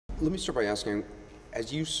Let me start by asking,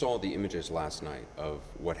 as you saw the images last night of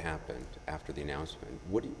what happened after the announcement,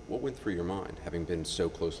 what went through your mind, having been so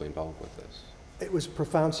closely involved with this? It was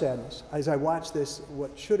profound sadness. As I watched this,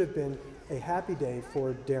 what should have been a happy day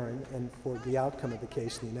for Darren and for the outcome of the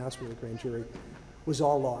case, the announcement of the grand jury, was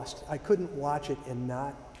all lost. I couldn't watch it and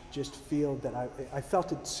not just feel that I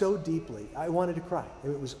felt it so deeply. I wanted to cry.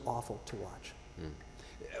 It was awful to watch.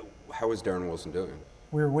 How is Darren Wilson doing?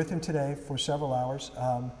 We were with him today for several hours.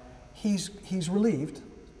 He's relieved,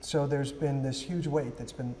 so there's been this huge weight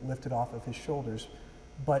that's been lifted off of his shoulders.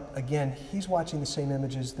 But again, he's watching the same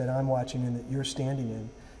images that I'm watching and that you're standing in,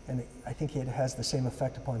 and I think it has the same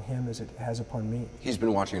effect upon him as it has upon me. He's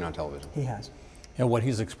been watching it on television. He has. And what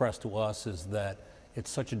he's expressed to us is that it's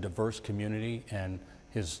such a diverse community, and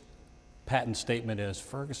his patent statement is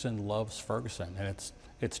Ferguson loves Ferguson, and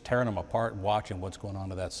it's tearing him apart watching what's going on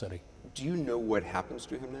to that city. Do you know what happens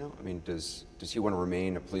to him now? I mean, does he want to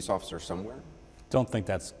remain a police officer somewhere? Don't think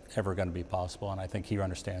that's ever going to be possible, and I think he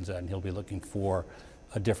understands that, and he'll be looking for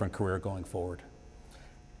a different career going forward.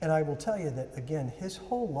 And I will tell you that, again, his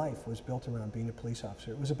whole life was built around being a police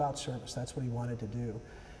officer. It was about service. That's what he wanted to do.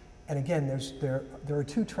 And again, there are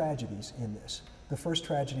two tragedies in this. The first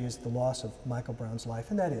tragedy is the loss of Michael Brown's life,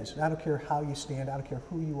 and that is, I don't care how you stand, I don't care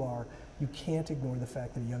who you are, you can't ignore the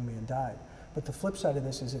fact that a young man died. But the flip side of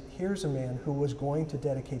this is that here's a man who was going to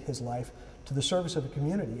dedicate his life to the service of the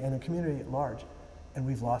community and the community at large, and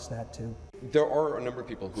we've lost that too. There are a number of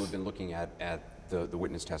people who have been looking at the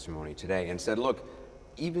witness testimony today and said, look,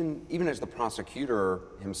 even as the prosecutor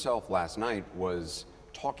himself last night was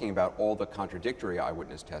talking about all the contradictory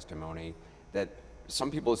eyewitness testimony, that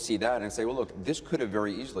some people see that and say, well, look, this could have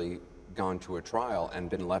very easily gone to a trial and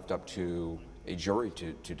been left up to a jury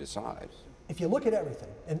to decide. If you look at everything,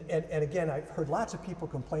 and again, I've heard lots of people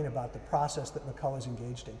complain about the process that McCullough's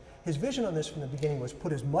engaged in. His vision on this from the beginning was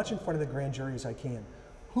put as much in front of the grand jury as I can.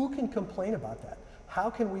 Who can complain about that? How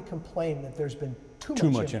can we complain that there's been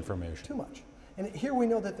too much information? Too much. And here we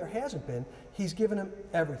know that there hasn't been. He's given him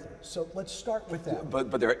everything. So let's start with that.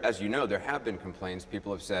 But there, as you know, there have been complaints.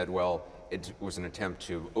 People have said, well, it was an attempt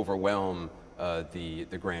to overwhelm the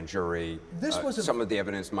grand jury. Some of the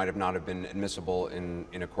evidence might have not have been admissible in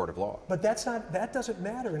a court of law. But that doesn't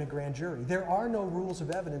matter in a grand jury. There are no rules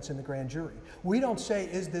of evidence in the grand jury. We don't say,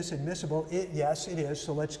 is this admissible? Yes, it is,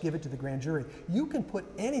 so let's give it to the grand jury. You can put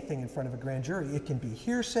anything in front of a grand jury. It can be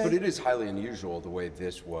hearsay. But it is highly unusual the way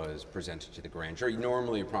this was presented to the grand jury.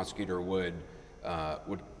 Normally a prosecutor would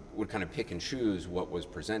kind of pick and choose what was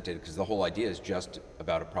presented, because the whole idea is just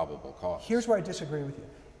about a probable cause. Here's where I disagree with you.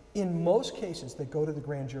 In most cases that go to the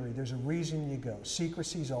grand jury, there's a reason you go.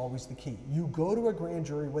 Secrecy is always the key. You go to a grand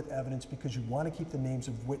jury with evidence because you want to keep the names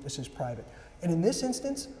of witnesses private. And in this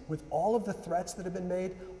instance, with all of the threats that have been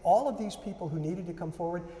made, all of these people who needed to come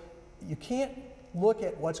forward, you can't look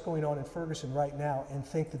at what's going on in Ferguson right now and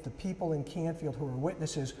think that the people in Canfield who are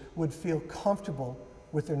witnesses would feel comfortable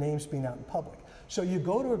with their names being out in public. So you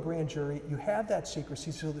go to a grand jury, you have that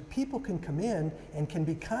secrecy so that people can come in and can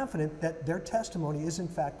be confident that their testimony is in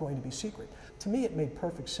fact going to be secret. To me, it made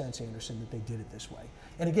perfect sense, Anderson, that they did it this way.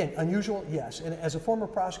 And again, unusual, yes. And as a former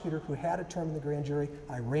prosecutor who had a term in the grand jury,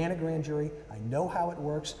 I ran a grand jury, I know how it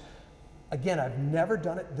works. Again, I've never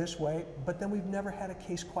done it this way, but then we've never had a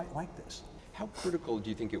case quite like this. How critical do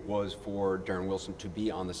you think it was for Darren Wilson to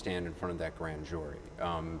be on the stand in front of that grand jury?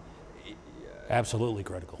 Absolutely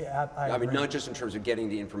critical. Yeah, I mean, not just in terms of getting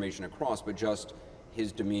the information across, but just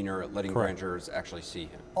his demeanor, letting grand jurors actually see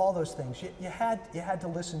him. All those things. You had to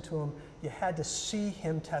listen to him. You had to see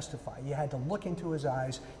him testify. You had to look into his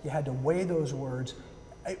eyes. You had to weigh those words.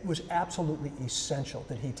 It was absolutely essential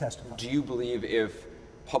that he testify. Do you believe if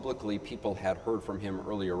publicly people had heard from him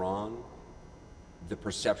earlier on, the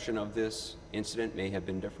perception of this incident may have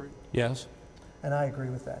been different? Yes. And I agree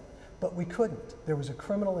with that. But we couldn't. There was a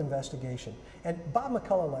criminal investigation. And Bob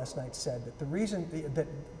McCullough last night said that the reason that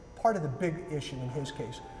part of the big issue in his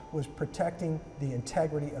case was protecting the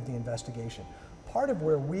integrity of the investigation. Part of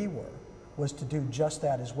where we were was to do just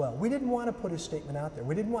that as well. We didn't want to put his statement out there.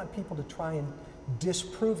 We didn't want people to try and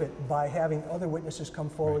disprove it by having other witnesses come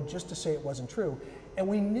forward just to say it wasn't true. And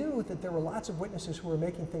we knew that there were lots of witnesses who were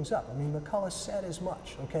making things up. I mean, McCullough said as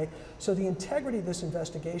much, okay? So the integrity of this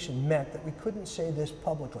investigation meant that we couldn't say this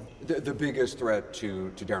publicly. The biggest threat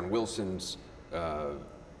to Darren Wilson's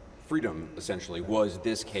freedom, essentially, was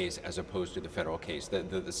this case as opposed to the federal case.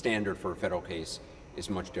 The standard for a federal case is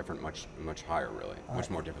much different, much higher, really, much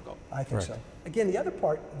more difficult. I think so. Again, the other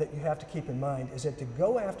part that you have to keep in mind is that to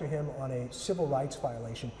go after him on a civil rights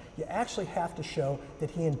violation, you actually have to show that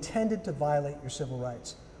he intended to violate your civil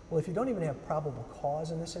rights. Well, if you don't even have probable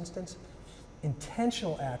cause in this instance,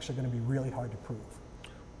 Intentional acts are going to be really hard to prove.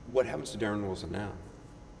 What happens to Darren Wilson now?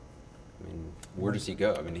 I mean, where does he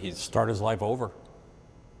go? I mean, he's Start his life over.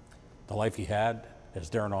 The life he had as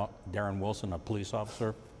Darren Wilson, a police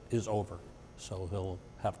officer, is over. So he'll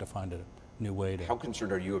have to find a new way to. How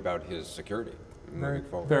concerned are you about his security moving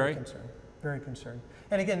forward? Very. Concerned. Very concerned.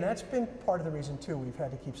 And again, that's been part of the reason too we've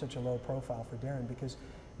had to keep such a low profile for Darren, because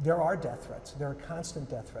there are death threats. There are constant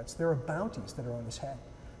death threats. There are bounties that are on his head.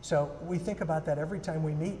 So we think about that every time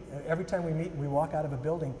we meet. Every time we meet and we walk out of a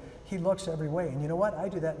building, he looks every way. And you know what? I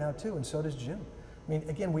do that now too, and so does Jim. I mean,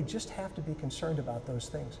 again, we just have to be concerned about those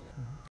things.